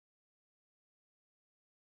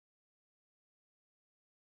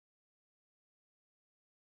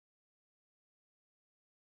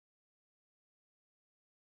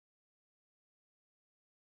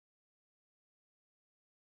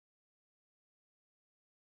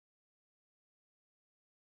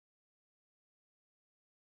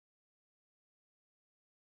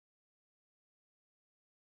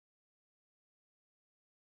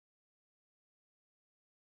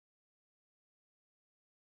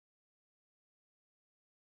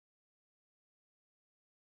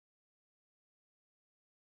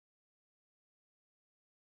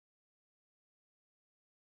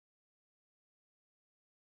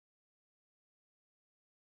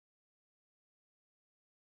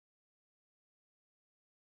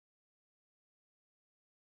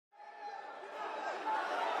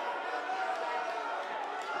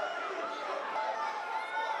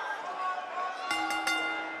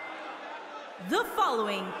The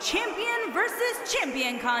following champion versus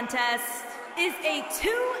champion contest is a 2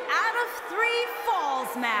 out of 3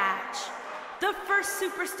 falls match. The first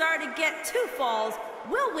superstar to get 2 falls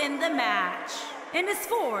will win the match and is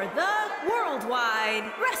for the Worldwide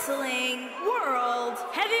Wrestling World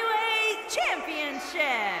Heavyweight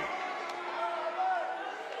Championship.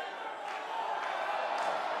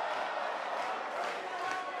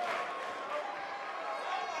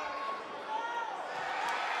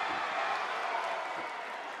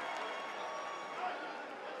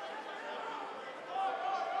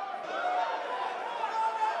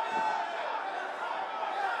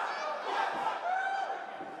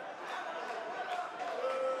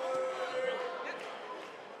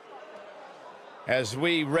 As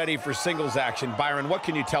we ready for singles action, Byron, what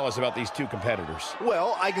can you tell us about these two competitors?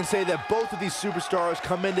 Well, I can say that both of these superstars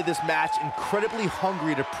come into this match incredibly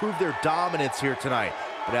hungry to prove their dominance here tonight.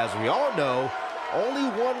 But as we all know, only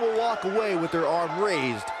one will walk away with their arm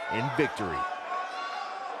raised in victory.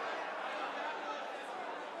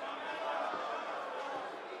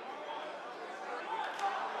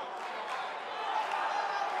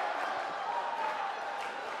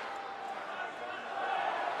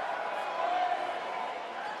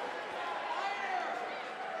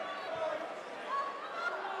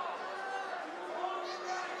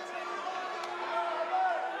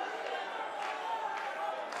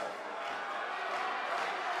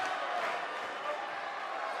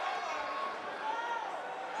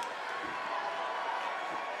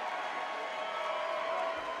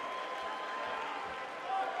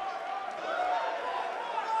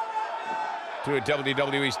 Two of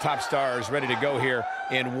WWE's top stars ready to go here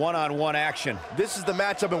in one-on-one action. This is the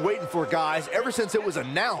match I've been waiting for, guys. Ever since it was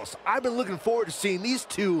announced, I've been looking forward to seeing these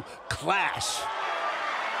two clash.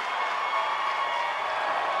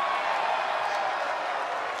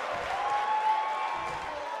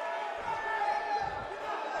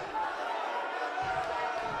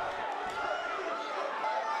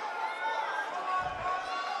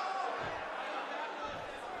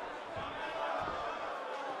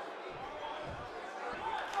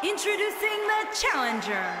 Introducing the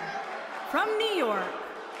challenger from New York,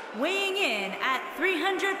 weighing in at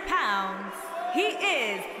 300 pounds, he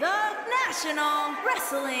is the National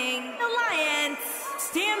Wrestling Alliance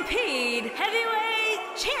Stampede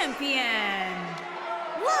Heavyweight Champion,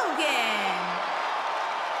 Logan.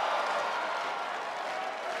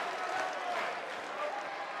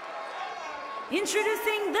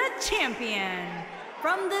 Introducing the champion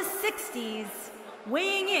from the 60s,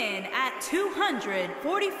 weighing in at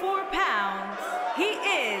 244 pounds, he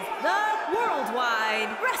is the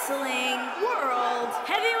Worldwide Wrestling World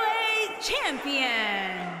Heavyweight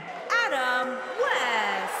Champion, Adam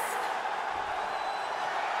West.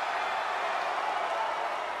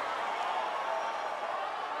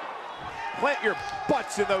 Plant your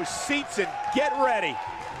butts in those seats and get ready.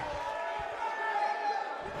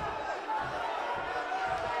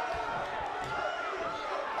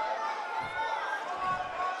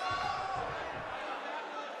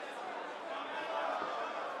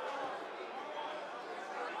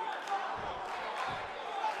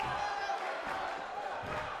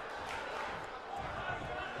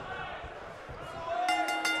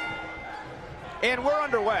 And we're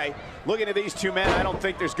underway. Looking at these two men, I don't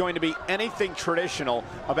think there's going to be anything traditional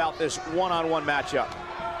about this one-on-one matchup.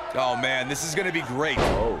 Oh, man, this is going to be great.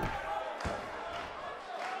 Oh.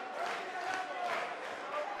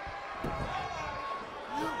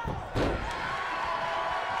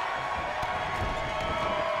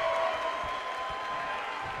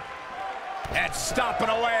 And stomping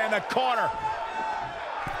away in the corner.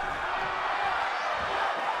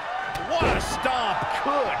 What a stomp.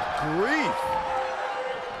 Good grief.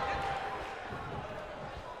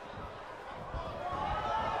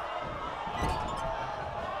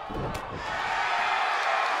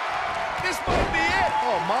 This might be it.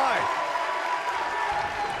 Oh, my.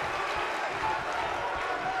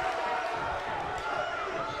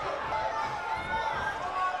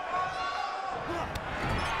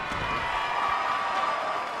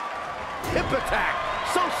 Hip attack.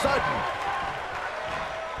 So sudden.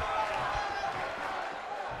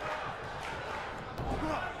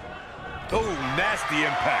 Oh, nasty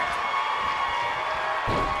impact.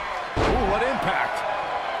 Ooh, what impact.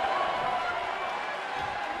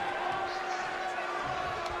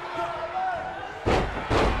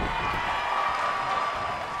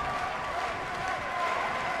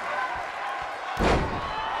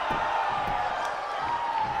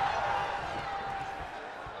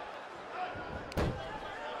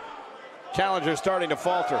 Challenger starting to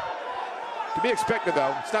falter. To be expected,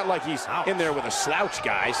 though. It's not like he's in there with a slouch,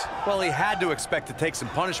 guys. Well, he had to expect to take some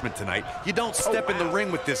punishment tonight. You don't step in the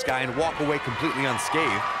ring with this guy and walk away completely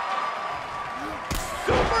unscathed.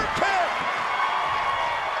 Super kick!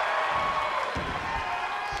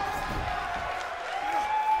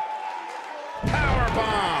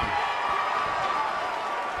 Powerbomb!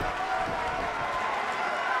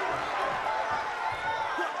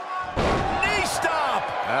 Knee stop!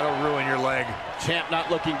 That'll ruin your leg. Champ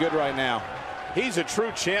not looking good right now. He's a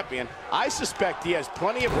true champion. I suspect he has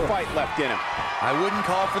plenty of fight left in him. I wouldn't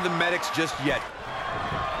call for the medics just yet.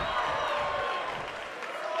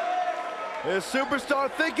 This superstar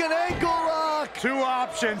thinking ankle lock. Two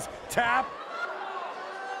options. Tap.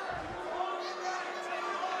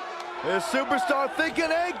 This superstar thinking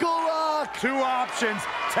ankle lock. Two options.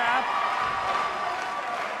 Tap.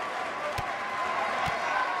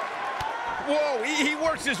 Whoa, he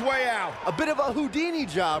works his way out. A bit of a Houdini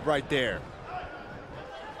job right there.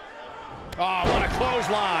 Oh, what a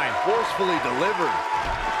clothesline. Forcefully delivered.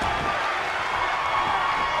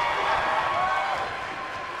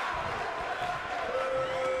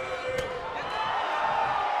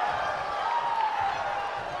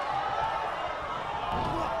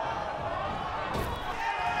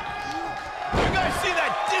 You guys see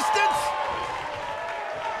that distance?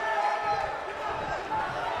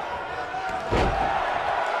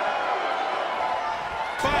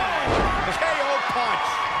 Bang! KO punch.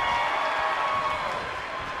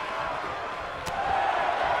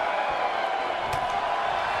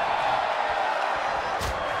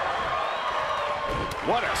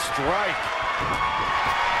 What a strike.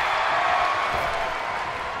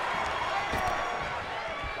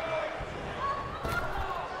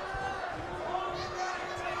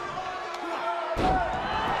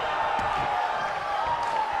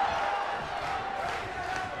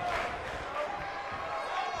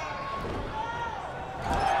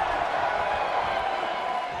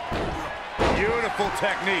 Beautiful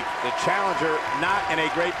technique. The challenger not in a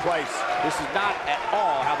great place. This is not at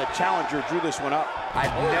all how the challenger drew this one up.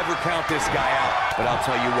 I'd never count this guy out, but I'll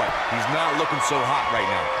tell you what, he's not looking so hot right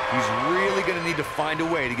now. He's really going to need to find a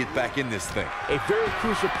way to get back in this thing. A very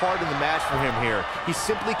crucial part in the match for him here. He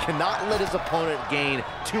simply cannot let his opponent gain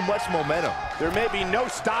too much momentum. There may be no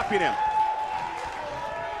stopping him.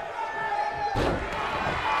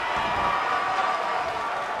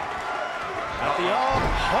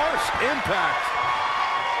 Harsh impact.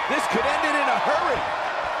 This could end it in a hurry.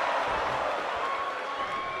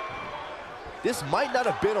 This might not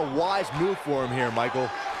have been a wise move for him here, Michael.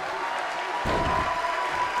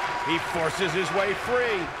 He forces his way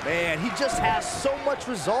free. Man, he just has so much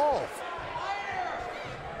resolve.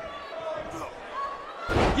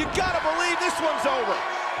 You gotta believe this one's over.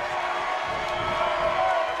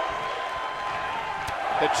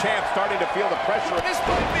 The champ starting to feel the pressure. This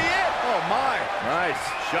might be it. Oh, my. Nice.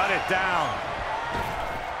 Shut it down.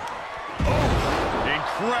 Oh,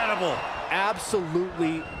 incredible.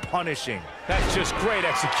 Absolutely punishing. That's just great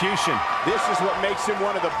execution. This is what makes him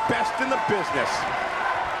one of the best in the business.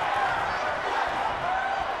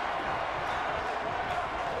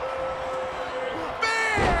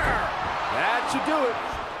 That should do it.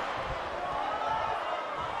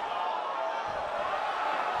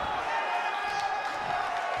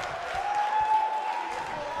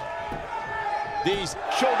 These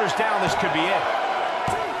shoulders down, this could be it.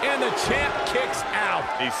 And the champ kicks out.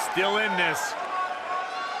 He's still in this.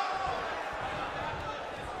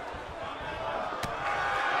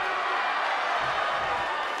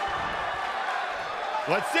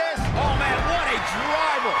 What's this? Oh, man, what a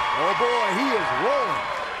driver. Oh, boy, he is rolling.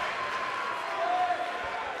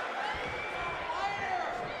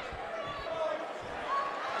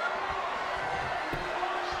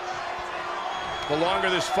 The longer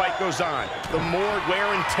this fight goes on, the more wear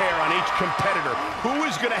and tear on each competitor. Who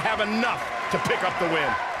is going to have enough to pick up the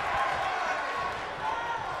win?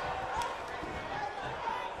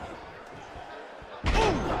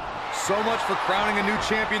 So much for crowning a new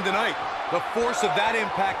champion tonight. The force of that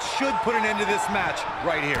impact should put an end to this match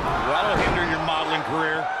right here. That'll hinder your modeling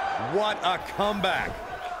career. What a comeback.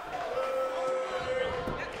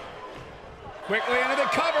 Quickly into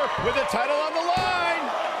the cover with the title on the line.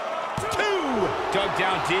 Two. Dug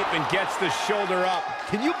down deep and gets the shoulder up.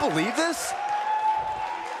 Can you believe this?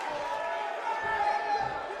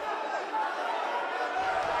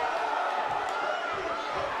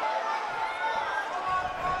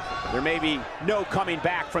 There may be no coming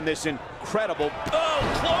back from this incredible... Oh,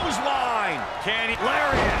 clothesline. Can he?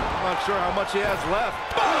 Lariat. I'm not sure how much he has left.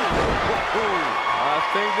 I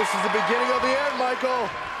think this is the beginning of the end, Michael.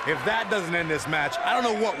 If that doesn't end this match, I don't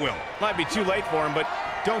know what will. Might be too late for him, but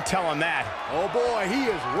Don't tell him that. Oh boy, he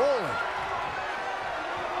is rolling.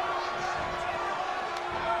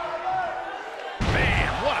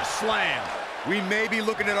 Bam, what a slam. We may be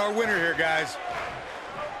looking at our winner here, guys.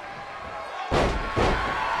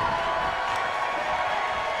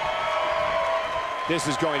 This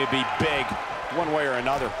is going to be big, one way or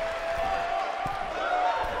another.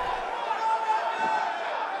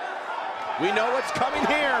 We know what's coming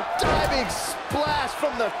here. Diving splash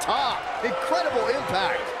from the top. Incredible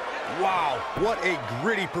impact. Wow, what a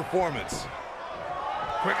gritty performance.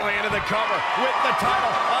 Quickly into the cover with the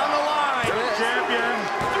title on the line. Champion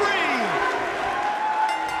 3.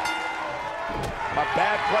 A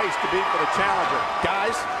bad place to be for the challenger.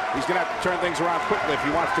 Guys, he's going to have to turn things around quickly if he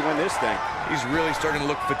wants to win this thing. He's really starting to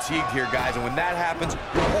look fatigued here, guys, and when that happens,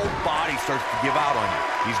 your whole body starts to give out on you.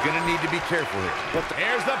 He's going to need to be careful here. But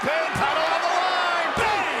here's the pin, title on the line.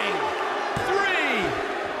 Bang!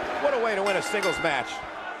 3. What a way to win a singles match.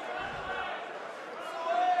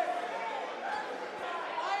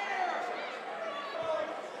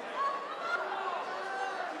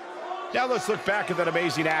 Now let's look back at that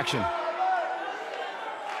amazing action.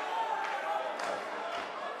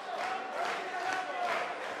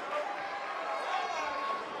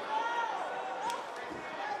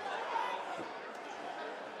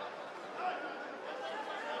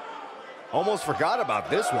 Almost forgot about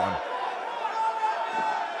this one.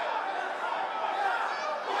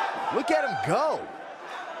 Look at him go.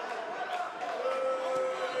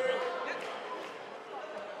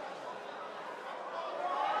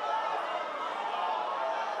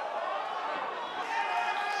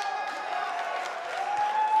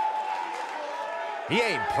 He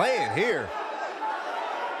ain't playing here.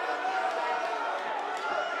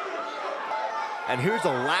 And here's the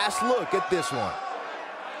last look at this one.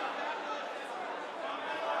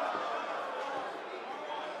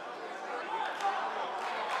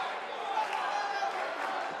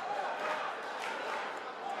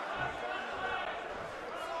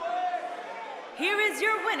 Here is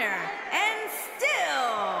your winner, and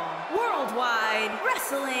still Worldwide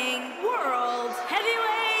Wrestling World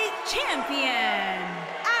Heavyweight Champion,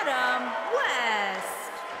 Adam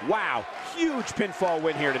West. Wow, huge pinfall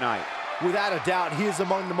win here tonight. Without a doubt, he is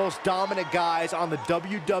among the most dominant guys on the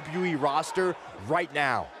WWE roster right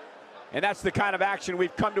now. And that's the kind of action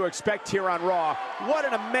we've come to expect here on Raw. What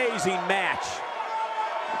an amazing match.